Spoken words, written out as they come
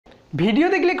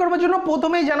ভিডিওতে ক্লিক করার জন্য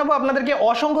প্রথমেই জানাবো আপনাদেরকে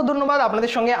অসংখ্য ধন্যবাদ।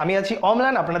 আপনাদের সঙ্গে আমি আছি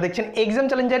অমলান, আপনারা দেখছেন এক্সাম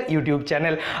চ্যালেঞ্জার ইউটিউব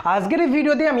চ্যানেল। আজকের এই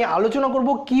ভিডিওতে আমি আলোচনা করব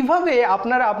কিভাবে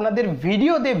আপনারা আপনাদের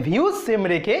ভিডিওতে ভিউজ সেম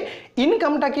রেখে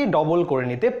ইনকামটাকে ডবল করে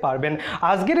নিতে পারবেন।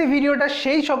 আজকের এই ভিডিওটা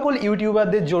সেই সকল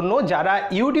ইউটিউবারদের জন্য যারা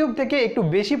ইউটিউব থেকে একটু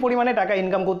বেশি পরিমাণে টাকা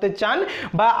ইনকাম করতে চান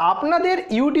বা আপনাদের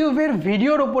ইউটিউবের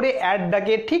ভিডিওর উপরে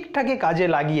অ্যাডটাকে ঠিকঠাকই কাজে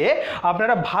লাগিয়ে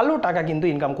আপনারা ভালো টাকা কিন্তু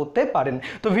ইনকাম করতে পারেন।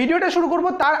 তো ভিডিওটা শুরু করব,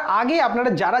 তার আগে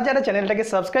আপনারা যারা চ্যানেলটাকে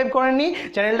সাবস্ক্রাইব করেননি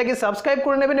চ্যানেলটাকে সাবস্ক্রাইব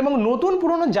করে নেবেন এবং নতুন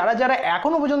পুরনো যারা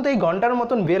এখনো পর্যন্ত এই ঘন্টার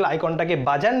মতন বেল আইকনটাকে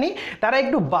বাজাননি তারা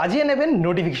একটু বাজিয়ে নেবেন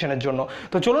নোটিফিকেশনের জন্য।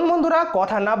 তো চলুন বন্ধুরা,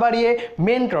 কথা না বাড়িয়ে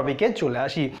মেন টপিকে চলে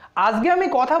আসি। আজকে আমি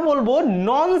কথা বলবো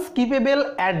নন স্কিপেবল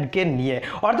অ্যাডকে নিয়ে।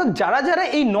 অর্থাৎ যারা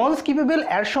এই নন স্কিপেবল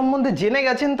অ্যাড সম্বন্ধে জেনে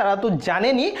গেছেন তারা তো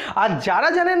জানেনই, আর যারা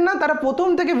জানেন না তারা প্রথম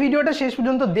থেকে ভিডিওটা শেষ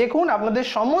পর্যন্ত দেখুন, আপনাদের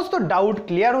সমস্ত ডাউট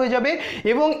ক্লিয়ার হয়ে যাবে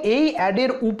এবং এই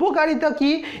অ্যাডের উপকারিতা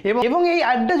কি এবং এই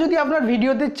অ্যাডটা যদি আপনার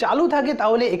ভিডিওতে চালু থাকে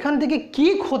তাহলে এখান থেকে কি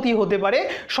ক্ষতি হতে পারে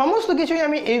সমস্ত কিছুই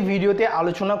আমি এই ভিডিওতে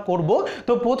আলোচনা করব।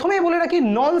 তো প্রথমেই বলে রাখি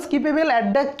নন স্কিপেবল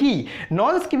অ্যাডটা কি।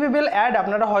 নন স্কিপেবল অ্যাড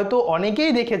আপনারা হয়তো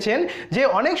অনেকেই দেখেছেন যে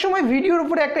অনেক সময় ভিডিওর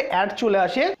উপরে একটা অ্যাড চলে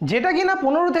আসে যেটা কিনা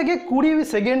 15 থেকে 20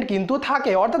 সেকেন্ড কিন্তু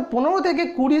থাকে, অর্থাৎ 15 থেকে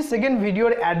 20 সেকেন্ড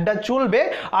ভিডিওর অ্যাডটা চলবে,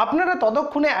 আপনারা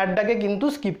ততক্ষণে অ্যাডটাকে কিন্তু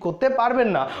স্কিপ করতে পারবেন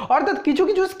না। অর্থাৎ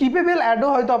কিছু স্কিপেবল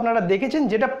অ্যাডও হয়তো আপনারা দেখেছেন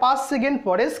যেটা 5 সেকেন্ড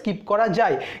পরে স্কিপ করা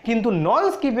যায়, কিন্তু নন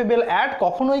স্কিপেবল অ্যাড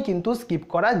কখনোই কিন্তু স্কিপ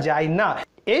করা যায় না।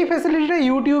 এই ফ্যাসিলিটিটা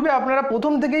ইউটিউবে আপনারা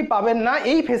প্রথম থেকেই পাবেন না।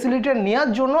 এই ফ্যাসিলিটিটা নেওয়ার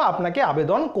জন্য আপনাকে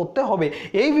আবেদন করতে হবে।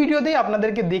 এই ভিডিওতেই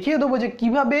আপনাদেরকে দেখিয়ে দেবো যে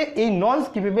কিভাবে এই নন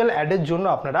স্কিপেবল অ্যাডের জন্য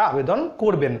আপনারা আবেদন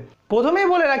করবেন। প্রথমেই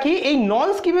বলে রাখি এই নন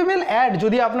স্কিপেবল অ্যাড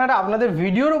যদি আপনারা আপনাদের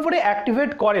ভিডিওর উপরে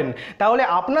অ্যাক্টিভেট করেন তাহলে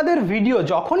আপনাদের ভিডিও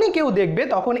যখনই কেউ দেখবে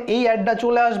তখন এই অ্যাডটা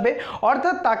চলে আসবে।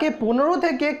 অর্থাৎ তাকে 15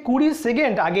 থেকে 20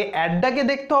 সেকেন্ড আগে অ্যাডটাকে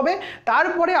দেখতে হবে,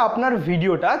 তারপরে আপনার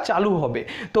ভিডিওটা চালু হবে।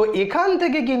 তো এখান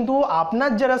থেকে কিন্তু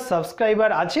আপনার যারা সাবস্ক্রাইবার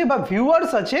আছে বা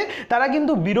ভিউয়ার্স আছে তারা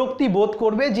কিন্তু বিরক্তি বোধ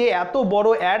করবে যে এত বড়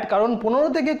অ্যাড, কারণ 15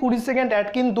 থেকে 20 সেকেন্ড অ্যাড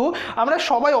কিন্তু আমরা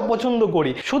সবাই অপছন্দ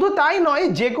করি। শুধু তাই নয়,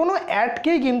 যে কোনো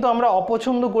অ্যাডকেই কিন্তু আমরা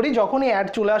অপছন্দ করি, যখনই অ্যাড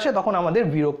চলে আসে তখন আমাদের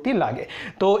বিরক্তি লাগে।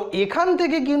 তো এখান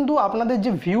থেকে কিন্তু আপনাদের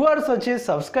যে ভিউয়ার্স আছে,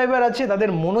 সাবস্ক্রাইবার আছে, তাদের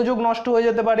মনোযোগ নষ্ট হয়ে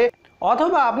যেতে পারে,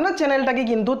 অথবা আপনার চ্যানেলটাকে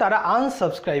কিন্তু তারা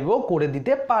আনসাবস্ক্রাইবও করে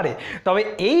দিতে পারে। তবে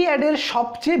এই অ্যাডের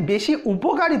সবচেয়ে বেশি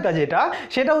উপকারিতা যেটা,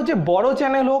 সেটা হচ্ছে বড়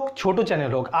চ্যানেল হোক ছোট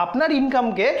চ্যানেল হোক আপনার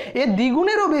ইনকামকে এর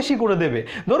দ্বিগুণেরও বেশি করে দেবে।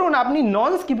 ধরুন আপনি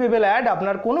নন স্কিপেবল অ্যাড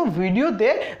আপনার কোনো ভিডিওতে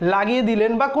লাগিয়ে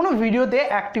দিলেন বা কোনো ভিডিওতে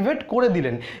অ্যাক্টিভেট করে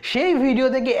দিলেন, সেই ভিডিও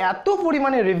থেকে এত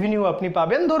পরিমাণে রেভিনিউ আপনি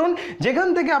পাবেন। ধরুন যেখান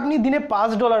থেকে আপনি দিনে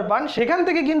 $5 পান সেখান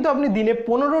থেকে কিন্তু আপনি দিনে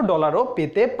 $15ও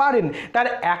পেতে পারেন। তার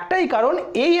একটাই কারণ,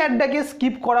 এই অ্যাডটাকে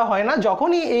স্কিপ করা হয় না।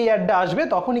 যখনই এই অ্যাডটা আসবে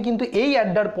তখনই কিন্তু এই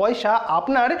অ্যাডটার পয়সা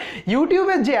আপনার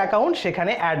ইউটিউবের যে অ্যাকাউন্ট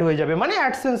সেখানে অ্যাড হয়ে যাবে, মানে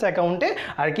অ্যাডসেন্স অ্যাকাউন্টে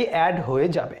আর কি অ্যাড হয়ে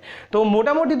যাবে। তো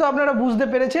মোটামুটি তো আপনারা বুঝতে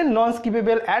পেরেছেন নন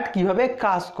স্কিপেবল অ্যাড কিভাবে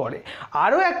কাজ করে।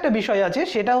 আরও একটা বিষয় আছে,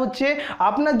 সেটা হচ্ছে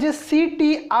আপনার যে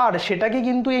CTR সেটাকে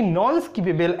কিন্তু এই নন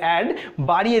স্কিপেবল অ্যাড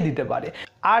বাড়িয়ে দিতে পারে।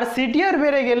 আর CTR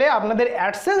বেড়ে গেলে আপনাদের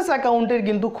অ্যাডসেন্স অ্যাকাউন্টের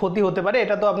কিন্তু ক্ষতি হতে পারে,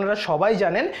 এটা তো আপনারা সবাই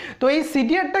জানেন। তো এই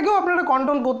CTRটাকেও আপনারা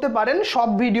কন্ট্রোল করতে পারেন। সব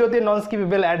ভিডিওতে নন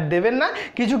স্কিপেবল অ্যাড দেবেন না,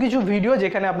 কিছু ভিডিও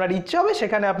যেখানে আপনার ইচ্ছা হবে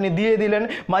সেখানে আপনি দিয়ে দিলেন,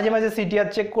 মাঝে মাঝে CTR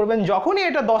চেক করবেন। যখনই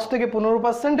এটা 10 থেকে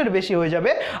 15%-এর বেশি হয়ে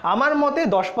যাবে, আমার মতে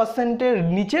 10%-এর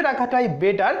নিচে রাখাটাই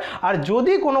বেটার। আর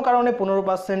যদি কোনো কারণে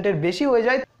 15%-এর বেশি হয়ে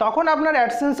যায় তখন আপনার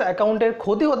অ্যাডসেন্স অ্যাকাউন্টের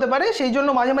ক্ষতি হতে পারে। সেই জন্য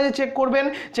মাঝে মাঝে চেক করবেন,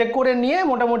 চেক করে নিয়ে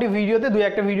মোটামুটি ভিডিওতে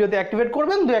 2-1টা ভিডিওতে অ্যাক্টিভেট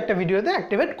করবেন, 2-1টা ভিডিওতে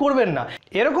অ্যাক্টিভেট করবেন না।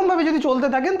 এরকমভাবে যদি চলতে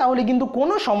থাকেন তাহলে কিন্তু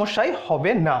কোনো সমস্যাই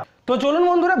হবে না। তো চলুন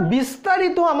বন্ধুরা,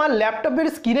 বিস্তারিত আমার ল্যাপটপের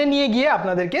স্ক্রিনে নিয়ে গিয়ে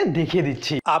আপনাদেরকে দেখিয়ে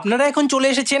দিচ্ছি। আপনারা এখন চলে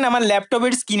এসেছেন আমার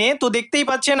ল্যাপটপের স্ক্রিনে। তো দেখতেই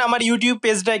পাচ্ছেন আমার ইউটিউব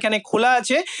পেজটা এখানে খোলা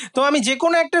আছে। তো আমি যে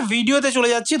কোনো একটা ভিডিওতে চলে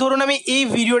যাচ্ছি। ধরুন আমি এই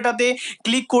ভিডিওটাতে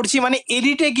ক্লিক করছি, মানে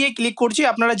এডিটে গিয়ে ক্লিক করছি।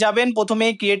 আপনারা যাবেন প্রথমে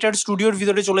ক্রিয়েটর স্টুডিওর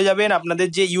ভিতরে চলে যাবেন, আপনাদের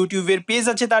যে ইউটিউবের পেজ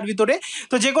আছে তার ভিতরে।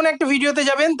 তো যে কোনো একটা ভিডিওতে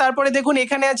যাবেন, তারপরে দেখুন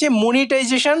এখানে আছে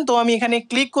মনিটাইজেশন। তো আমি এখানে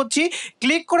ক্লিক করছি।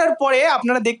 ক্লিক করার পরে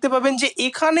আপনারা দেখতে পাবেন যে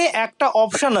এখানে একটা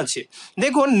অপশান আছে,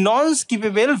 দেখুন নন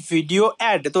স্কিপেবল ভিডিও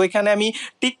অ্যাড। তো এখানে আমি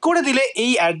টিক করে দিলে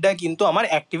এই অ্যাডটা কিন্তু আমার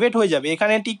অ্যাক্টিভেট হয়ে যাবে।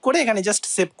 এখানে টিক করে এখানে জাস্ট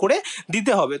সেভ করে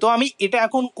দিতে হবে। তো আমি এটা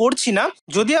এখন করছি না।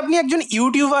 যদি আপনি একজন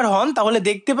ইউটিউবার হন তাহলে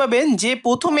দেখতে পাবেন যে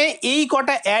প্রথমে এই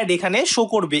কটা অ্যাড এখানে শো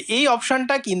করবে, এই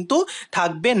অপশানটা কিন্তু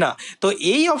থাকবে না। তো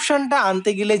এই অপশানটা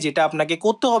আনতে গেলে যেটা আপনাকে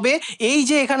করতে হবে, এই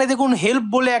যে এখানে দেখুন হেল্প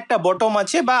বলে একটা বটম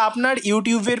আছে, বা আপনার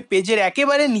ইউটিউবের পেজের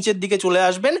একেবারে নিচের দিকে চলে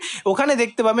আসবেন, ওখানে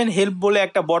দেখতে পাবেন হেল্প বলে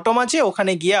একটা বটম আছে,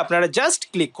 ওখানে গিয়ে আপনারা জাস্ট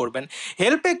ক্লিক করবেন।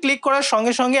 হেল্পে ক্লিক করার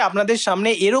সঙ্গে সঙ্গে আপনাদের সামনে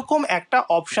এরকম একটা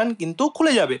অপশান কিন্তু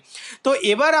খুলে যাবে। তো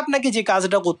এবার আপনাকে যে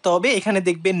কাজটা করতে হবে, এখানে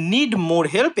দেখবেন নিড মোর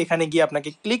হেল্প, এখানে গিয়ে আপনাকে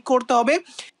ক্লিক করতে হবে।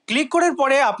 ক্লিক করার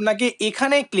পরে আপনাকে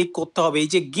এখানে ক্লিক করতে হবে, এই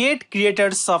যে গেট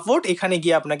ক্রিয়েটর সাপোর্ট, এখানে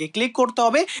গিয়ে আপনাকে ক্লিক করতে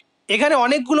হবে। এখানে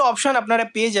অনেকগুলো অপশন আপনারা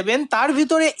পেয়ে যাবেন, তার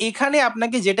ভিতরে এখানে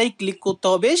আপনাকে যেটাই ক্লিক করতে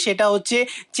হবে সেটা হচ্ছে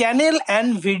চ্যানেল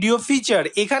অ্যান্ড ভিডিও ফিচার।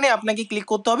 এখানে আপনাকে ক্লিক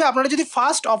করতে হবে। আপনারা যদি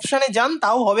ফার্স্ট অপশানে যান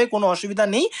তাও হবে, কোনো অসুবিধা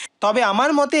নেই, তবে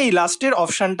আমার মতে এই লাস্টের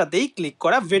অপশানটাতেই ক্লিক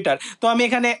করা বেটার। তো আমি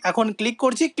এখানে এখন ক্লিক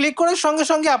করছি। ক্লিক করার সঙ্গে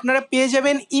সঙ্গে আপনারা পেয়ে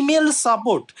যাবেন ইমেল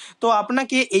সাপোর্ট। তো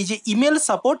আপনাকে এই যে ইমেল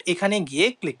সাপোর্ট এখানে গিয়ে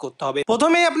ক্লিক করতে হবে।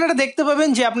 প্রথমে আপনারা দেখতে পাবেন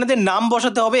যে আপনাদের নাম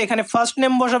বসাতে হবে, এখানে ফার্স্ট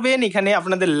নেম বসাবেন, এখানে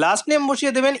আপনাদের লাস্ট নেম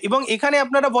বসিয়ে দেবেন এবং এখানে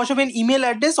আপনারা বসাবেন ইমেল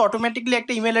অ্যাড্রেস। অটোমেটিকলি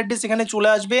একটা ইমেল অ্যাড্রেস এখানে চলে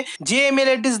আসবে। যে ইমেল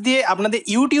অ্যাড্রেস দিয়ে আপনাদের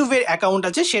ইউটিউবের অ্যাকাউন্ট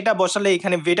আছে সেটা বসালে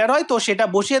এখানে বেটার হয়, তো সেটা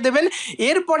বসিয়ে দেবেন।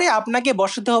 এরপরে আপনাকে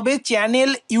বসাতে হবে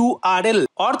চ্যানেল ইউআরএল,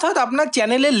 অর্থাৎ আপনার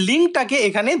চ্যানেলের লিঙ্কটাকে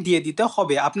এখানে দিয়ে দিতে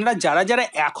হবে। আপনারা যারা যারা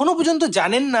এখনো পর্যন্ত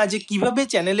জানেন না যে কিভাবে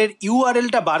চ্যানেলের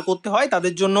ইউআরএলটা বার করতে হয়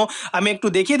তাদের জন্য আমি একটু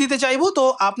দেখিয়ে দিতে চাইবো। তো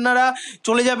আপনারা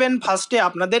চলে যাবেন ফার্স্টে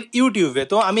আপনাদের ইউটিউবে।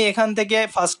 তো আমি এখান থেকে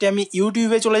ফার্স্টে আমি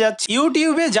ইউটিউবে চলে যাচ্ছি।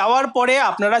 ইউটিউবে যাওয়ার পরে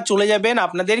আপনারা চলে যাবেন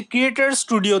আপনাদের ক্রিয়েটর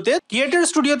স্টুডিওতে। ক্রিয়েটর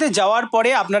স্টুডিওতে যাওয়ার পরে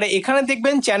আপনারা এখানে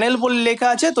দেখবেন চ্যানেল বলে লেখা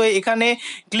আছে, তো এখানে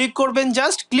ক্লিক করবেন।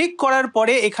 জাস্ট ক্লিক করার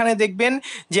পরে এখানে দেখবেন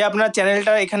যে আপনার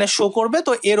চ্যানেলটা এখানে শো করবে,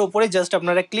 তো এর ওপরে জাস্ট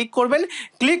আপনারা ক্লিক করবেন।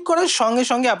 ক্লিক করার সঙ্গে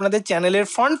সঙ্গে আপনাদের চ্যানেলের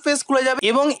ফ্রন্ট পেজ খুলে যাবে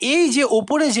এবং এই যে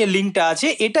ওপরে যে লিঙ্কটা আছে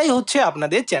এটাই হচ্ছে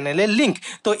আপনাদের চ্যানেলের লিঙ্ক।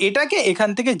 তো এটাকে এখান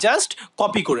থেকে জাস্ট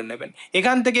কপি করে নেবেন।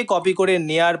 এখান থেকে কপি করে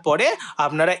নেওয়ার পরে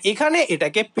আপনারা এখানে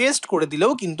এটাকে পেস্ট করে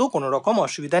দিলেও কিন্তু কোনো রকম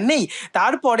অসুবিধা নেই।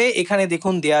 তারপরে এখানে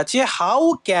দেখুন দেওয়া আছে how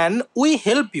can we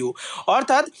help you,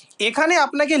 অর্থাৎ এখানে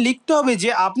আপনাকে লিখতে হবে যে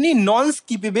আপনি নন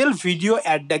স্কিপেবল ভিডিও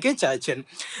অ্যাডটাকে চাইছেন।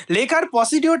 লেখার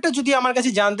প্রসিডিওরটা যদি আমার কাছে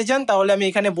জানতে চান তাহলে আমি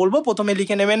এখানে বলবো, প্রথমে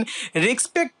লিখে নেবেন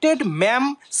রেসপেক্টেড ম্যাম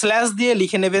স্ল্যাশ দিয়ে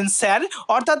লিখে নেবেন স্যার,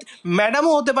 অর্থাৎ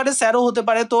ম্যাডামও হতে পারে স্যারও হতে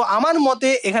পারে। তো আমার মতে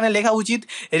এখানে লেখা উচিত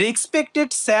রেসপেক্টেড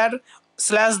স্যার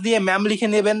স্ল্যাশ দিয়ে ম্যাম লিখে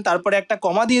নেবেন, তারপরে একটা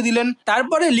কমা দিয়ে দিলেন,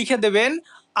 তারপরে লিখে দেবেন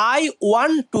I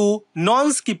want to non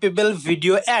skippable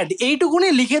video add. এইটুকুনি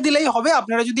লিখে দিলেই হবে।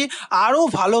 আপনারা যদি আরও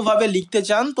ভালোভাবে লিখতে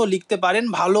চান তো লিখতে পারেন,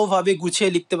 ভালোভাবে গুছিয়ে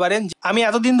লিখতে পারেন। আমি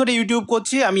এতদিন ধরে ইউটিউব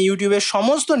করছি, আমি ইউটিউবের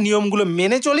সমস্ত নিয়মগুলো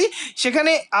মেনে চলি,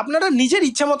 সেখানে আপনারা নিজের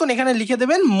ইচ্ছা মতন এখানে লিখে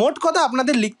দেবেন। মোট কথা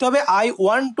আপনাদের লিখতে হবে I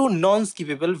want to non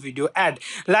skippable video add,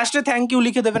 লাস্টে থ্যাংক ইউ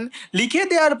লিখে দেবেন। লিখে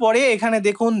দেওয়ার পরে এখানে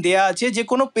দেখুন দেয়া আছে যে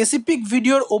কোনো স্পেসিফিক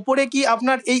ভিডিওর ওপরে কি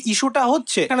আপনার এই ইস্যুটা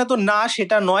হচ্ছে, এখানে তো না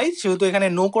সেটা নয়, সেহেতু এখানে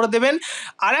নো করে দেবেন।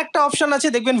 আর একটা অপশন আছে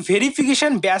দেখবেন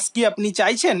ভেরিফিকেশন ব্যাস কি আপনি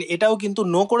চাইছেন, এটাও কিন্তু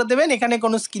নো করে দেবেন। এখানে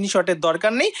কোনো স্ক্রিনশটের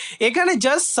দরকার নেই, এখানে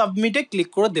জাস্ট সাবমিটে ক্লিক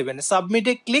করে দেবেন।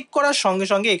 সাবমিটে ক্লিক করার সঙ্গে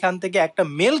সঙ্গে এখান থেকে একটা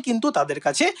মেল কিন্তু তাদের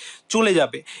কাছে চলে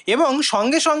যাবে এবং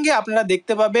সঙ্গে সঙ্গে আপনারা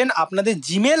দেখতে পাবেন আপনাদের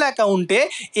জিমেল অ্যাকাউন্টে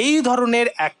এই ধরনের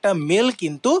একটা মেল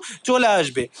কিন্তু চলে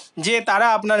আসবে যে তারা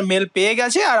আপনার মেল পেয়ে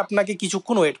গেছে আর আপনাকে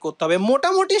কিছুক্ষণ ওয়েট করতে হবে।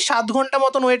 মোটামুটি 7 ঘন্টা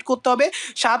মতন ওয়েট করতে হবে।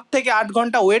 7 থেকে 8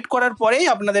 ঘন্টা ওয়েট করার পরেই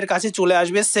আপনাদের কাছে চলে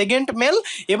আসবে সেকেন্ড মেল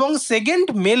এবং সেকেন্ড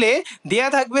মেলে দেয়া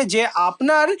থাকবে যে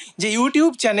আপনার যে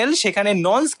ইউটিউব চ্যানেল সেখানে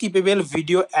নন স্কিপেবল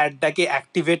ভিডিও অ্যাডটাকে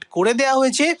অ্যাক্টিভেট করে দেওয়া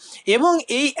হয়েছে এবং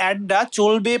এই অ্যাডটা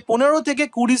চলবে 15 থেকে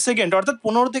 20 সেকেন্ড, অর্থাৎ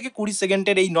 15 থেকে 20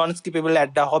 সেকেন্ডের এই নন স্কিপেবল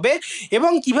অ্যাডটা হবে।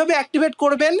 এবং কিভাবে অ্যাক্টিভেট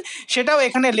করবেন সেটাও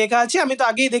এখানে লেখা আছে, আমি তো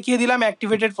আগেই দেখিয়ে দিলাম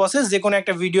অ্যাক্টিভেটেড প্রসেস। যে কোনো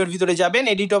একটা ভিডিওর ভিতরে যাবেন,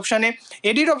 এডিট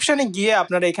অপশানে গিয়ে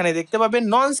আপনারা এখানে দেখতে পাবেন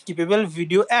নন স্কিপেবল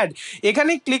ভিডিও অ্যাড,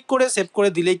 এখানে ক্লিক করে সেভ করে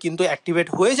দিলেই কিন্তু অ্যাক্টিভেট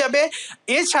হয়ে যাবে।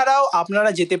 এছাড়াও আপনারা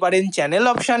যেতে পারেন চ্যানেল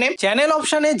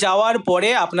অপশানে যাওয়ার পরে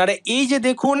আপনারা এই যে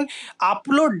দেখুন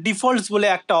আপলোড ডিফল্টস বলে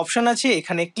একটা অপশান আছে,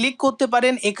 এখানে ক্লিক করতে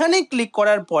পারেন। এখানে ক্লিক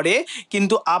করার পরে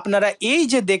কিন্তু আপনারা এই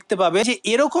যে দেখতে পাবেন যে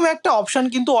এরকম একটা অপশান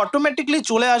কিন্তু অটোমেটিকলি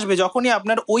চলে আসবে যখনই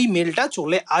আপনার ওই মেলটা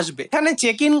চলে আসবে। এখানে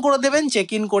চেক ইন করে দেবেন, চেক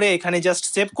ইন করে এখানে জাস্ট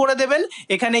সেভ করে দেবেন।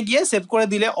 এখানে গিয়ে সেভ করে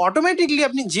দিলে অটোমেটিকলি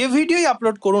আপনি যে ভিডিওই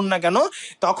আপলোড করুন না কেন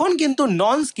তখন কিন্তু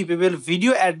নন স্কিপেবল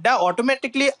ভিডিও অ্যাডটা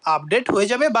অটোমেটিকলি আপডেট হয়ে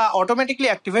যাবে বা অটোমেটিকলি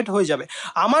অ্যাক্টিভেট হয়ে যাবে।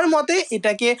 আমার মতে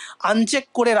এটাকে আনচেক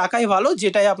করে রাখাই ভালো,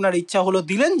 যেটাই আপনার ইচ্ছা হলো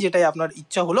দিলেন, যেটাই আপনার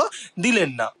ইচ্ছা হলো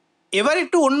দিলেন না। এবার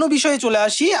একটু অন্য বিষয়ে চলে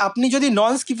আসি। আপনি যদি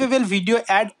নন স্কিপেবল ভিডিও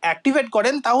অ্যাড অ্যাক্টিভেট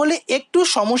করেন তাহলে একটু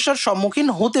সমস্যার সম্মুখীন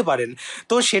হতে পারেন।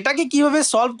 তো সেটাকে কিভাবে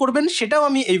সলভ করবেন সেটাও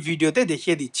আমি এই ভিডিওতে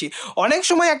দেখিয়ে দিচ্ছি। অনেক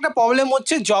সময় একটা প্রবলেম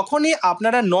হচ্ছে যখনই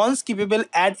আপনারা নন স্কিপেবল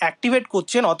অ্যাড অ্যাক্টিভেট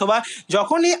করছেন অথবা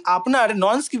যখনই আপনার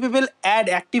নন স্কিপেবল অ্যাড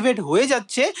অ্যাক্টিভেট হয়ে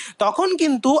যাচ্ছে তখন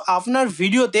কিন্তু আপনার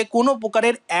ভিডিওতে কোনো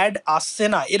প্রকারের অ্যাড আসছে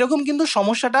না। এরকম কিন্তু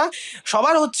সমস্যাটা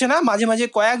সবার হচ্ছে না, মাঝে মাঝে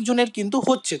কয়েকজনের কিন্তু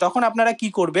হচ্ছে। তখন আপনারা কি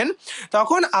করবেন,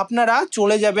 তখন আপনারা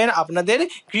চলে যাবেন আপনাদের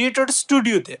ক্রিয়েটর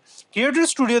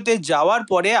স্টুডিওতে যাওয়ার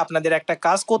পরে আপনাদের একটা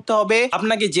কাজ করতে হবে,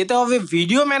 আপনাকে যেতে হবে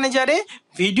ভিডিও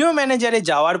ম্যানেজারে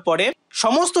যাওয়ার পরে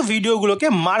সমস্ত ভিডিওগুলোকে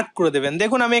মার্ক করে দেবেন।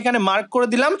 দেখুন আমি এখানে মার্ক করে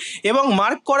দিলাম এবং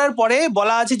মার্ক করার পরে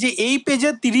বলা আছে যে এই পেজে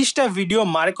 30টা ভিডিও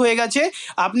মার্ক হয়ে গেছে।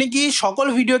 আপনি কি সকল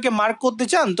ভিডিওকে মার্ক করতে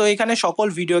চান? তো এখানে সকল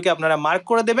ভিডিওকে আপনারা মার্ক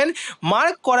করে দেবেন।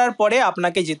 মার্ক করার পরে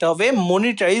আপনাকে যেতে হবে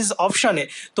মনিটাইজ অপশানে।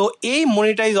 তো এই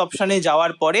মনিটাইজ অপশানে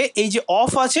যাওয়ার পরে এই যে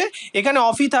অফ আছে এখানে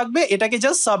অফই থাকবে, এটাকে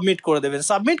জাস্ট সাবমিট করে দেবেন।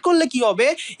 সাবমিট করলে কি হবে,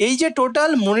 এই যে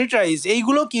টোটাল মনিটাইজ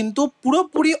এইগুলো কিন্তু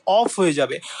পুরোপুরি অফ হয়ে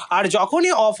যাবে। আর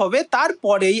যখনই অফ হবে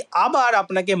তারপরেই আবার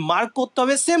আপনাকে মার্ক করতে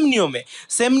হবে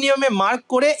সেম নিয়মে মার্ক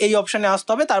করে এই অপশানে আসতে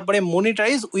হবে, তারপরে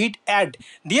মনিটাইজ উইথ অ্যাড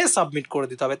দিয়ে সাবমিট করে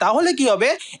দিতে হবে। তাহলে কি হবে,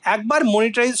 একবার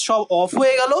মনিটাইজ সব অফ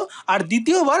হয়ে গেল আর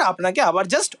দ্বিতীয়বার আপনাকে আবার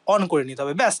জাস্ট অন করে নিতে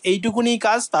হবে। ব্যাস এইটুকুনি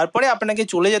কাজ। তারপরে আপনাকে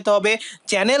চলে যেতে হবে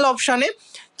চ্যানেল অপশানে।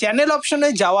 চ্যানেল অপশানে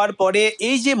যাওয়ার পরে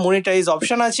এই যে মনিটাইজ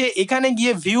অপশান আছে এখানে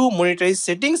গিয়ে ভিউ মনিটাইজ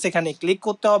সেটিংস এখানে ক্লিক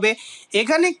করতে হবে।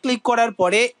 এখানে ক্লিক করার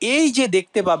পরে এই যে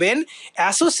দেখতে পাবেন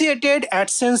অ্যাসোসিয়েটেড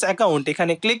অ্যাডসেন্স অ্যাকাউন্ট,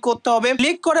 এখানে ক্লিক করতে হবে।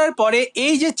 ক্লিক করার পরে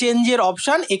এই যে চেঞ্জের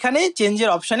অপশান, এখানে চেঞ্জের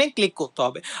অপশানে ক্লিক করতে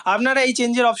হবে। আপনারা এই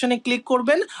চেঞ্জের অপশানে ক্লিক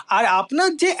করবেন আর আপনার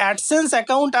যে অ্যাডসেন্স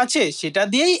অ্যাকাউন্ট আছে সেটা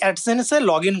দিয়েই অ্যাডসেন্সে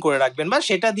লগ ইন করে রাখবেন বা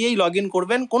সেটা দিয়েই লগ ইন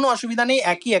করবেন, কোনো অসুবিধা নেই।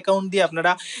 একই অ্যাকাউন্ট দিয়ে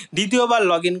আপনারা দ্বিতীয়বার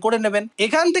লগ ইন করে নেবেন।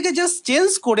 এখান থেকে জাস্ট চেঞ্জ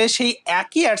করে সেই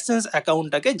একই অ্যাডসেন্স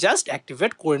অ্যাকাউন্টটাকে জাস্ট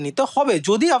অ্যাক্টিভেট করে নিতে হবে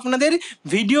যদি আপনাদের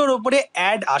ভিডিওর উপরে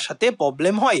অ্যাড আসাতে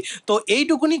প্রবলেম হয়। তো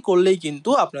এইটুকুনি করলেই কিন্তু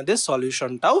আপনাদের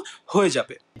সলিউশনটাও হয়ে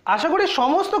যাবে। আশা করি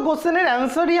সমস্ত কোশ্চেনের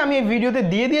অ্যান্সারই আমি এই ভিডিওতে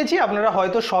দিয়ে দিয়েছি, আপনারা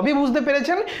হয়তো সবই বুঝতে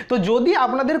পেরেছেন। তো যদি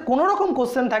আপনাদের কোনো রকম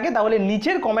কোশ্চেন থাকে তাহলে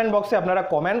নিচের কমেন্ট বক্সে আপনারা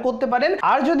কমেন্ট করতে পারেন।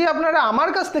 আর যদি আপনারা আমার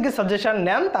কাছ থেকে সাজেশন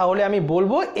নেন তাহলে আমি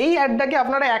বলবো এই অ্যাডটাকে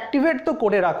আপনারা অ্যাক্টিভেট তো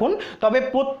করে রাখুন, তবে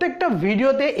প্রত্যেকটা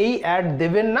ভিডিওতে এই অ্যাড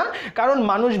দেবেন না, কারণ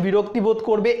মানুষ বিরক্তি বোধ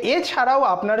করবে। এছাড়াও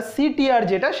আপনার সিটিআর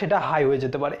যেটা সেটা হাই হয়ে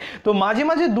যেতে পারে। তো মাঝে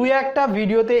মাঝে দুই একটা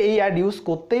ভিডিওতে এই অ্যাড ইউজ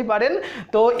করতেই পারেন।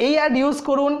 তো এই অ্যাড ইউজ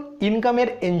করুন, ইনকামের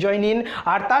এনজয় নিন,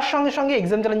 আর তার সঙ্গে সঙ্গে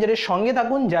এক্সাম চ্যালেঞ্জারের সঙ্গে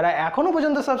থাকুন। যারা এখনো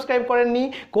পর্যন্ত সাবস্ক্রাইব করেননি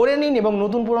করে নিন, এবং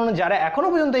নতুন পুরনো যারা এখনো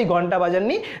পর্যন্ত এই ঘন্টা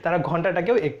বাজাননি তারা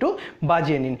ঘন্টাটাকেও একটু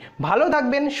বাজিয়ে নিন। ভালো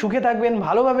থাকবেন, সুখে থাকবেন,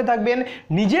 ভালোভাবে থাকবেন,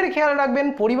 নিজের খেয়াল রাখবেন,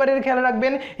 পরিবারের খেয়াল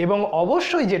রাখবেন এবং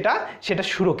অবশ্যই যেটা সেটা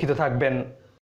সুরক্ষিত থাকবেন।